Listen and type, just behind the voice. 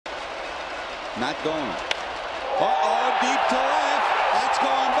Not going. Uh-oh, deep to left. That's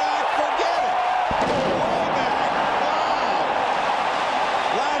going back. Forget it. Way back. Wow.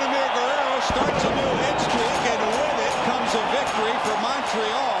 Vladimir Guerrero starts a new hit streak, and with it comes a victory for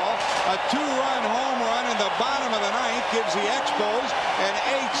Montreal. A 2-run home run in the bottom of the ninth gives the Expos an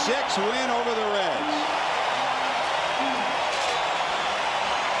 8-6 win over the Reds.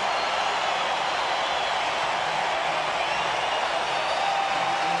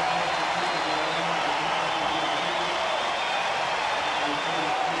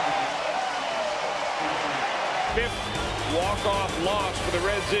 Fifth walk-off loss for the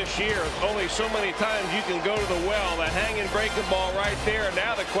Reds this year. Only so many times you can go to the well. The hanging breaking ball right there. And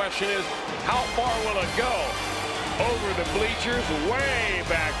now the question is, how far will it go? Over the bleachers, way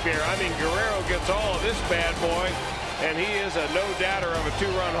back there. I mean, Guerrero gets all of this bad boy, and he is a no-doubter of a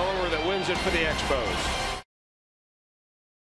 2-run homer that wins it for the Expos.